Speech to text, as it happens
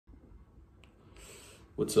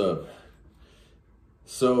What's up?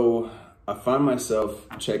 So I find myself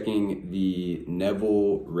checking the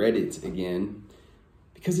Neville Reddit again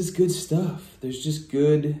because it's good stuff. There's just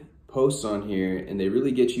good posts on here and they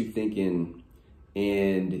really get you thinking.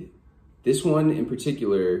 And this one in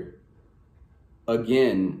particular,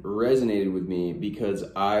 again, resonated with me because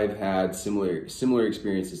I've had similar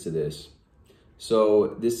experiences to this.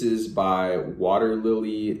 So this is by Water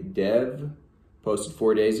Lily Dev, posted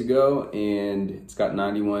 4 days ago, and it's got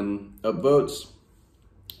 91 upvotes,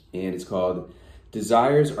 and it's called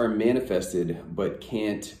 "Desires Are Manifested But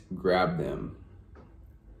Can't Grab Them."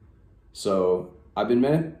 So I've been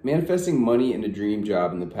manifesting money and a dream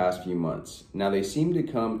job in the past few months. Now they seem to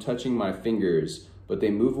come touching my fingers, but they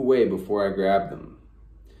move away before I grab them.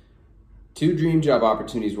 2 dream job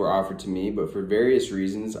opportunities were offered to me, but for various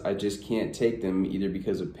reasons, I just can't take them, either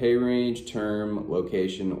because of pay range, term,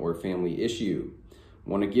 location, or family issue.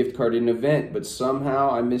 Won a gift card at an event, but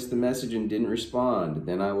somehow I missed the message and didn't respond.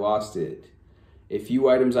 Then I lost it. A few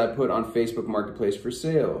items I put on Facebook Marketplace for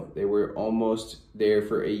sale. They were almost there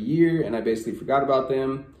for a year, and I basically forgot about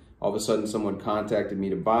them. All of a sudden, someone contacted me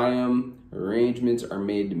to buy them. Arrangements are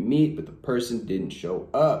made to meet, but the person didn't show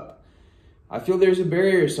up. I feel there's a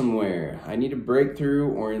barrier somewhere. I need a breakthrough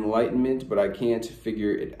or enlightenment, but I can't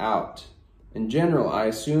figure it out. In general, I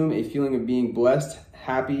assume a feeling of being blessed,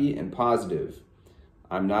 happy, and positive.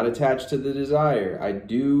 I'm not attached to the desire. I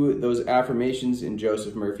do those affirmations in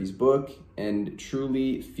Joseph Murphy's book and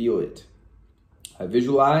truly feel it. I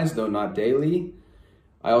visualize, though not daily.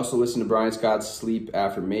 I also listen to Brian Scott's sleep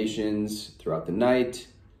affirmations throughout the night,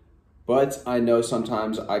 but I know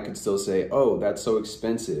sometimes I could still say, oh, that's so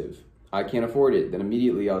expensive. I can't afford it. Then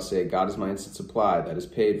immediately I'll say, God is my instant supply, that is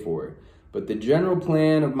paid for. But the general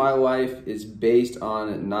plan of my life is based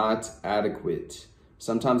on not adequate.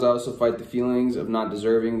 Sometimes I also fight the feelings of not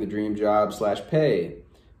deserving the dream job / pay.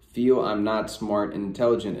 Feel I'm not smart and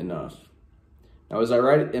intelligent enough. Now, as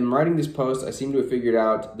am writing this post, I seem to have figured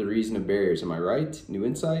out the reason of barriers. Am I right? New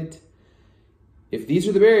insight? If these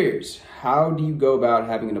are the barriers, how do you go about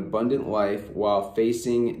having an abundant life while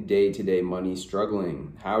facing day-to-day money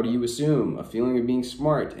struggling? How do you assume a feeling of being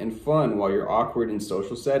smart and fun while you're awkward in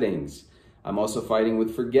social settings? I'm also fighting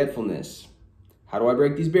with forgetfulness. How do I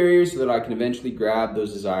break these barriers so that I can eventually grab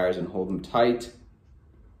those desires and hold them tight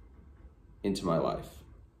into my life?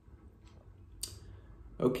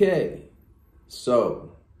 Okay,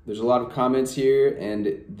 so there's a lot of comments here,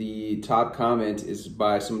 and the top comment is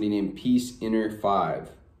by somebody named Peace Inner 5.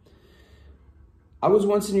 I was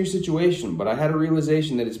once in your situation, but I had a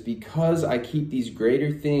realization that it's because I keep these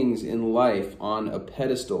greater things in life on a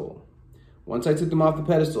pedestal. Once I took them off the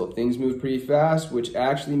pedestal, things moved pretty fast, which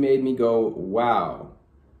actually made me go, wow.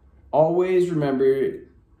 Always remember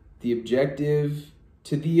the objective,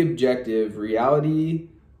 reality,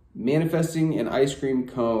 manifesting an ice cream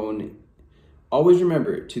cone. Always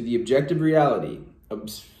remember, to the objective reality,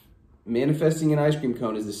 manifesting an ice cream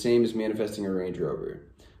cone is the same as manifesting a Range Rover.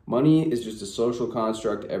 Money is just a social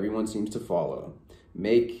construct everyone seems to follow.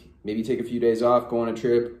 Maybe take a few days off, go on a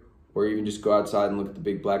trip, or even just go outside and look at the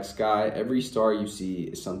big black sky. Every star you see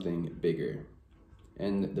is something bigger.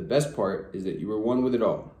 And the best part is that you are one with it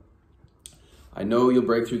all. I know you'll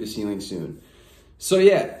break through the ceiling soon. So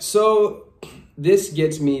yeah, this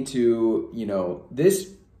gets me to,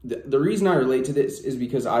 the reason I relate to this is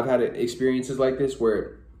because I've had experiences like this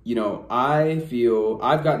where, I feel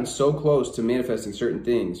I've gotten so close to manifesting certain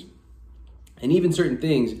things, and even certain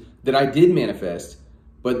things that I did manifest,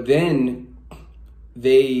 but then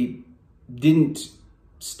they didn't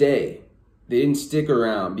stay. They didn't stick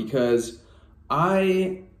around because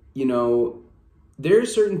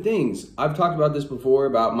there's certain things. I've talked about this before,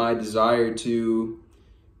 about my desire to,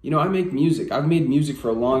 I make music. I've made music for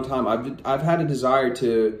a long time. I've had a desire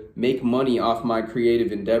to make money off my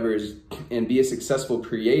creative endeavors and be a successful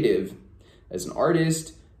creative as an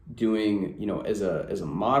artist, doing, as a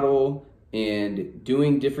model, and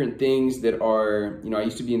doing different things that are, I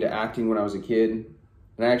used to be into acting when I was a kid.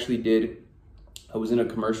 And I was in a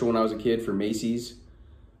commercial when I was a kid for Macy's.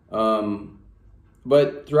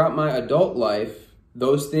 But throughout my adult life,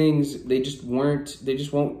 those things, they just won't, that's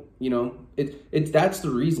the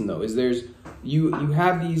reason though, is you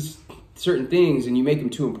have these certain things and you make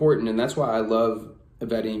them too important. And that's why I love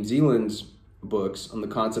Vadim Zeland's books on the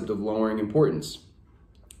concept of lowering importance.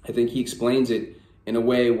 I think he explains it in a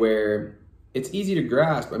way where it's easy to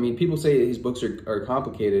grasp. I mean, people say his books are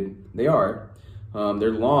complicated. They are.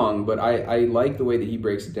 They're long, but I like the way that he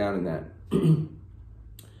breaks it down in that.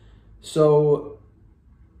 So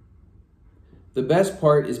the best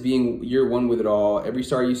part is you're one with it all. Every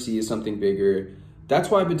star you see is something bigger. that's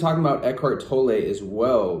why I've been talking about Eckhart Tolle as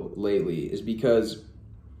well lately, is because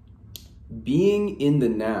being in the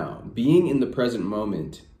now, being in the present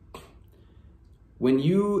moment, when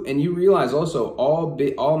you realize also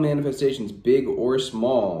all manifestations, big or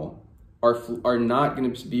small, are not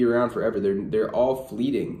going to be around forever. They're all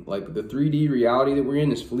fleeting. Like the 3D reality that we're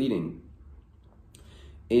in is fleeting.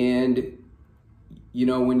 And you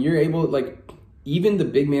know, when you're able, like, even the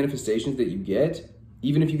big manifestations that you get,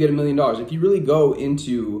 even if you get $1 million, if you really go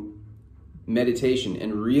into meditation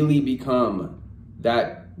and really become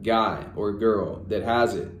that guy or girl that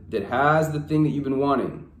has it, that has the thing that you've been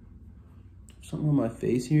wanting. Something on my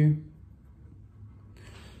face here.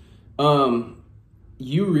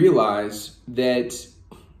 You realize that,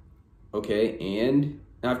 okay, and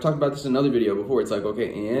I've talked about this in another video before. It's like,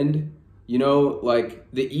 okay, and, you know, like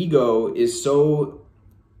the ego is so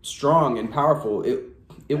strong and powerful,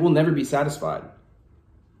 it will never be satisfied.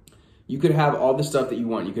 You could have all the stuff that you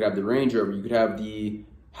want. You could have the Range Rover. You could have the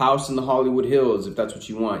house in the Hollywood Hills if that's what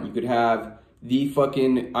you want. You could have the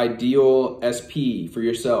fucking ideal SP for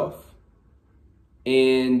yourself.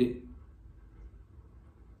 And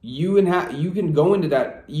you can go into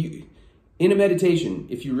that. In a meditation,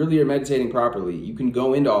 if you really are meditating properly, you can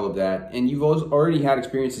go into all of that. And you've already had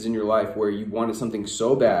experiences in your life where you wanted something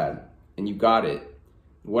so bad and you got it.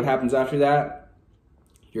 What happens after that?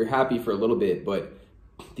 You're happy for a little bit, but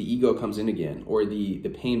the ego comes in again, or the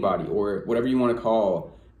pain body, or whatever you want to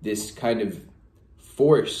call this kind of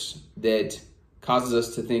force that causes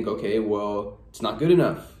us to think, okay, well, it's not good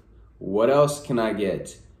enough. What else can I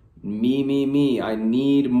get? Me, I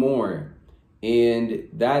need more. And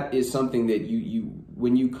that is something that you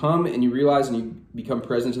when you come and you realize and you become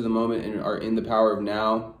present to the moment and are in the power of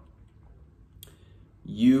now,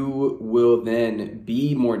 you will then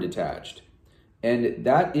be more detached. And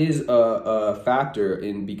that is a factor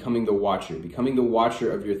in becoming the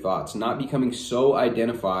watcher of your thoughts, not becoming so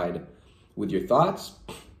identified with your thoughts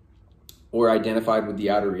or identified with the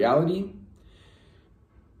outer reality.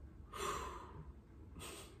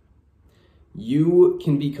 You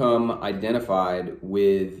can become identified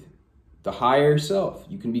with the higher self.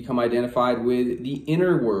 You can become identified with the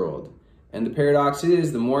inner world. And the paradox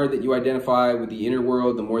is, the more that you identify with the inner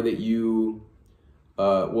world, the more that you,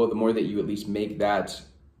 the more that you at least make that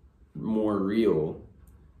more real,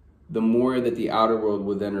 the more that the outer world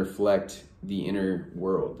will then reflect the inner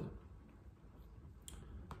world.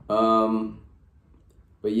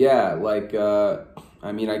 But yeah, like,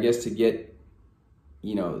 I mean, I guess to get,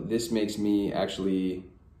 you know, this makes me actually,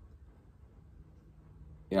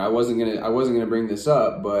 you know, I wasn't gonna bring this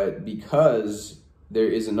up, but because there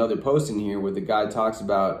is another post in here where the guy talks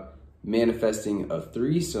about manifesting a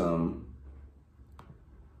threesome,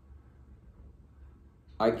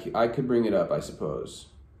 I could bring it up, I suppose.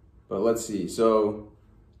 But let's see. So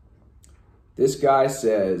this guy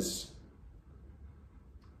says,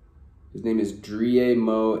 his name is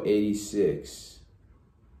DreaMo86.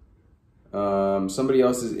 Somebody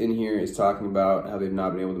else is in here is talking about how they've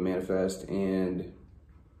not been able to manifest, and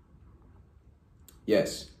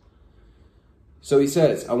yes. So he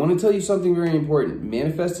says, I want to tell you something very important.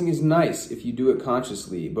 Manifesting is nice if you do it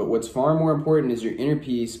consciously, but what's far more important is your inner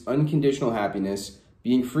peace, unconditional happiness,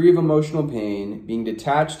 being free of emotional pain, being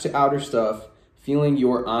detached to outer stuff, feeling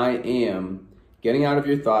your I am, getting out of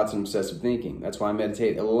your thoughts and obsessive thinking. That's why I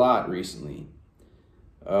meditate a lot recently.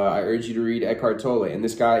 I urge you to read Eckhart Tolle. And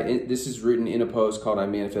this guy, this is written in a post called I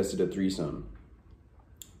Manifested a Threesome.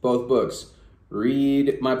 Both books.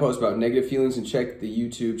 Read my post about negative feelings and check the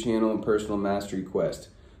YouTube channel and Personal Mastery Quest.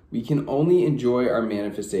 We can only enjoy our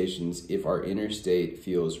manifestations if our inner state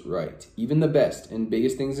feels right. Even the best and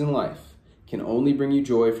biggest things in life can only bring you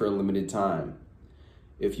joy for a limited time.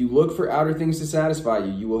 If you look for outer things to satisfy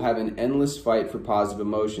you, you will have an endless fight for positive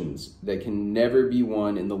emotions that can never be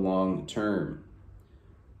won in the long term.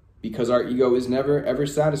 Because our ego is never ever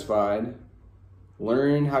satisfied,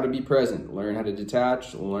 learn how to be present, learn how to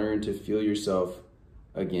detach, learn to feel yourself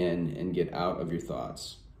again and get out of your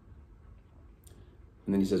thoughts.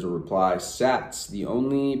 And then he says a reply, Sats, the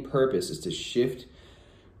only purpose is to shift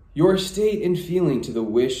your state and feeling to the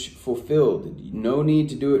wish fulfilled. No need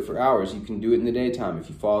to do it for hours. You can do it in the daytime. If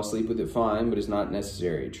you fall asleep with it, fine, but it's not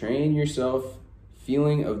necessary. Train yourself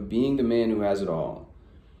feeling of being the man who has it all.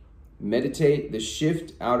 Meditate the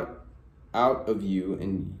shift out of you,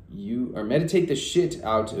 and you, or meditate the shit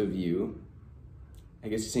out of you. I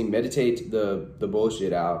guess you're saying meditate the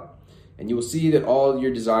bullshit out, and you will see that all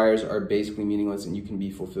your desires are basically meaningless and you can be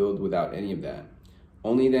fulfilled without any of that.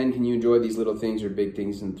 Only then can you enjoy these little things or big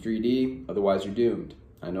things in 3D, otherwise you're doomed.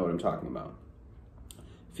 I know what I'm talking about.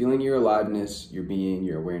 Feeling your aliveness, your being,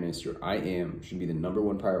 your awareness, your I am should be the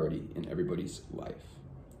 #1 priority in everybody's life.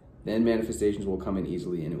 Then manifestations will come in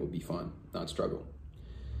easily and it will be fun, not struggle.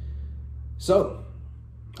 So,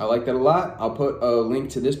 I like that a lot. I'll put a link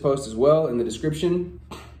to this post as well in the description.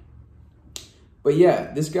 But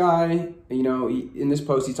yeah, this guy, you know, in this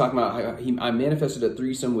post, he's talking about how I manifested a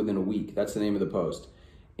threesome within a week. That's the name of the post.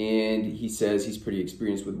 And he says he's pretty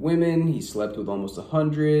experienced with women. He slept with almost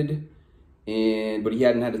 100, but he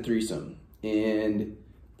hadn't had a threesome. And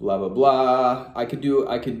blah blah blah. I could do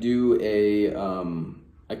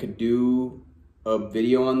a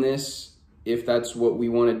video on this if that's what we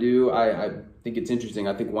want to do. I think it's interesting.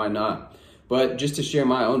 I think why not? But just to share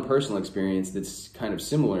my own personal experience that's kind of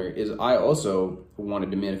similar is I also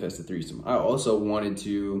wanted to manifest a threesome. I also wanted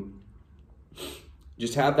to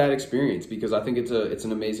just have that experience because I think it's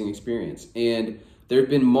an amazing experience. And there have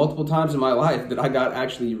been multiple times in my life that I got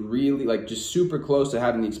actually really like just super close to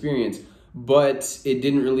having the experience, but it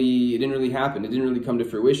didn't really happen. It didn't really come to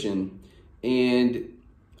fruition. And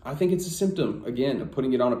I think it's a symptom, again, of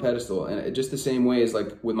putting it on a pedestal. And just the same way as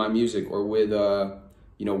like with my music or with,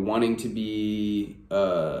 you know, wanting to be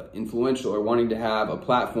influential or wanting to have a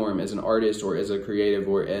platform as an artist or as a creative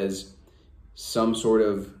or as some sort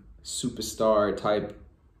of superstar type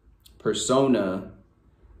persona,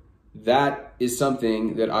 that is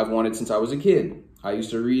something that I've wanted since I was a kid. I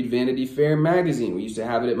used to read Vanity Fair magazine. We used to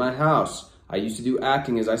have it at my house. I used to do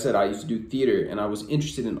acting, as I said. I used to do theater, and I was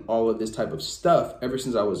interested in all of this type of stuff ever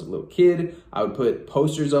since I was a little kid. I would put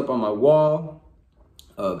posters up on my wall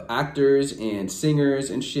of actors and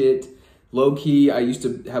singers and shit. Low-key, I used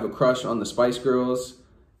to have a crush on the Spice Girls,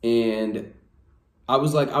 and I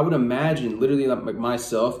was like, I would imagine literally like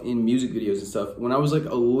myself in music videos and stuff when I was like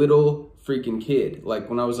a little freaking kid. Like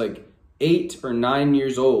when I was like 8 or 9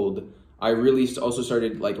 years old, I really also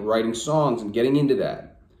started like writing songs and getting into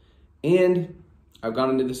that. And I've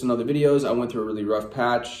gone into this in other videos. I went through a really rough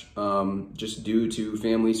patch just due to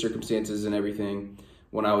family circumstances and everything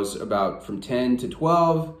when I was about from 10 to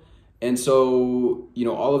 12. And so, you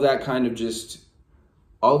know, all of that kind of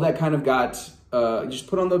got just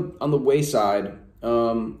put on the wayside.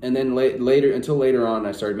 And then later on,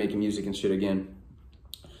 I started making music and shit again.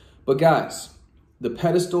 But guys, the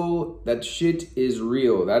pedestal, that shit is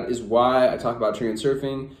real. That is why I talk about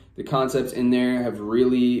transurfing. The concepts in there have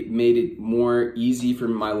really made it more easy for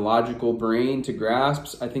my logical brain to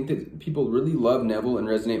grasp. I think that people really love Neville and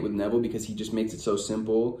resonate with Neville because he just makes it so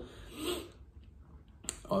simple.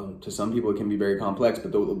 To some people, it can be very complex,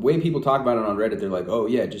 but the way people talk about it on Reddit, they're like, oh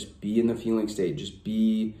yeah, just be in the feeling state.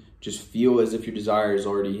 Just feel as if your desire is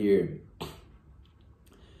already here.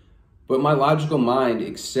 But my logical mind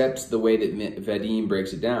accepts the way that Vadim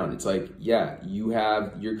breaks it down. It's like, yeah,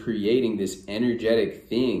 you're creating this energetic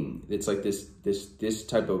thing. It's like this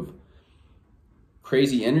type of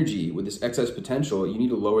crazy energy with this excess potential. You need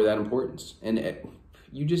to lower that importance. And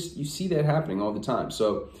you see that happening all the time.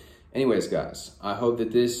 So anyways, guys, I hope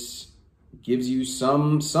that this gives you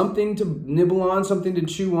something to nibble on, something to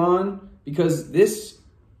chew on, because this,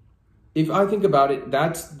 if I think about it,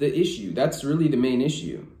 that's the issue. That's really the main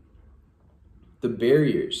issue. The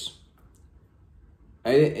barriers.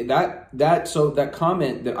 So that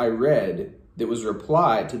comment that I read that was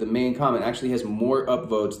replied to the main comment actually has more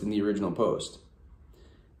upvotes than the original post.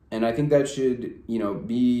 And I think that should, you know,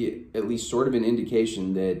 be at least sort of an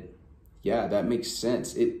indication that, yeah, that makes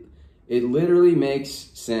sense. It literally makes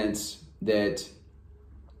sense that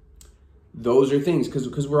those are things,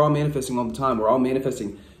 because we're all manifesting all the time. We're all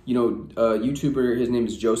manifesting. You know, YouTuber, his name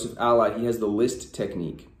is Joseph Allied. He has the list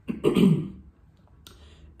technique.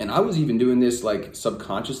 And I was even doing this like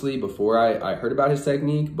subconsciously before I heard about his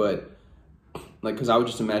technique, but like, cause I would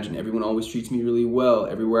just imagine everyone always treats me really well.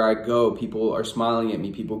 Everywhere I go, people are smiling at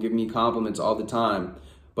me. People give me compliments all the time.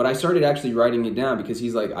 But I started actually writing it down because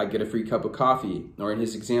he's like, I get a free cup of coffee, or in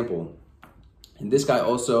his example. And this guy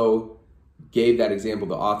also gave that example,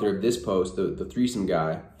 the author of this post, the threesome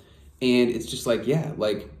guy. And it's just like, yeah,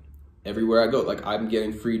 like everywhere I go, like I'm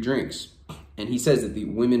getting free drinks. And he says that the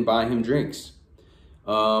women buy him drinks.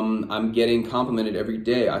 I'm getting complimented every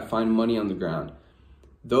day. I find money on the ground.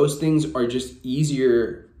 Those things are just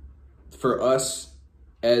easier for us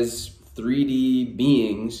as 3D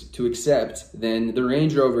beings to accept than the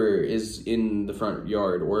Range Rover is in the front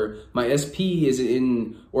yard, or my SP is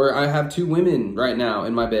in, or I have 2 women right now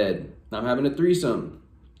in my bed. I'm having a threesome.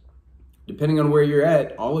 Depending on where you're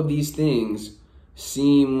at, all of these things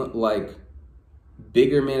seem like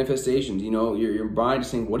bigger manifestations. You know, your mind is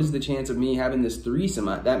saying, what is the chance of me having this threesome?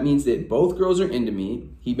 That means that both girls are into me.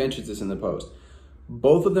 He mentions this in the post.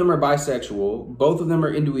 both of them are bisexual, both of them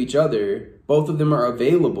are into each other, both of them are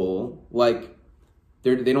available, like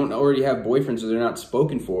they don't already have boyfriends or they're not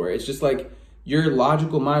spoken for. It's just like your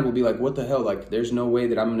logical mind will be like, what the hell? Like, there's no way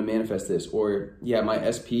that I'm going to manifest this. Or, yeah, my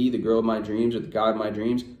SP, the girl of my dreams, or the guy of my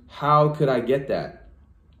dreams, how could I get that?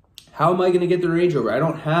 How am I going to get the Range Rover? I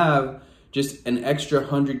don't have just an extra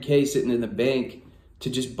 100K sitting in the bank to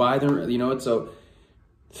just buy them, you know. So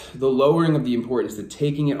the lowering of the importance, the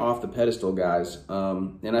taking it off the pedestal, guys.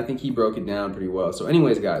 And I think he broke it down pretty well. So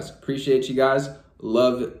anyways, guys, appreciate you guys.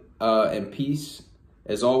 Love and peace,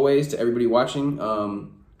 as always, to everybody watching.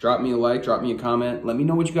 Drop me a like, drop me a comment. Let me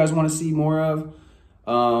know what you guys want to see more of.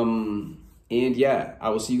 And yeah, I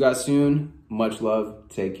will see you guys soon. Much love.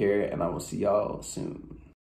 Take care. And I will see y'all soon.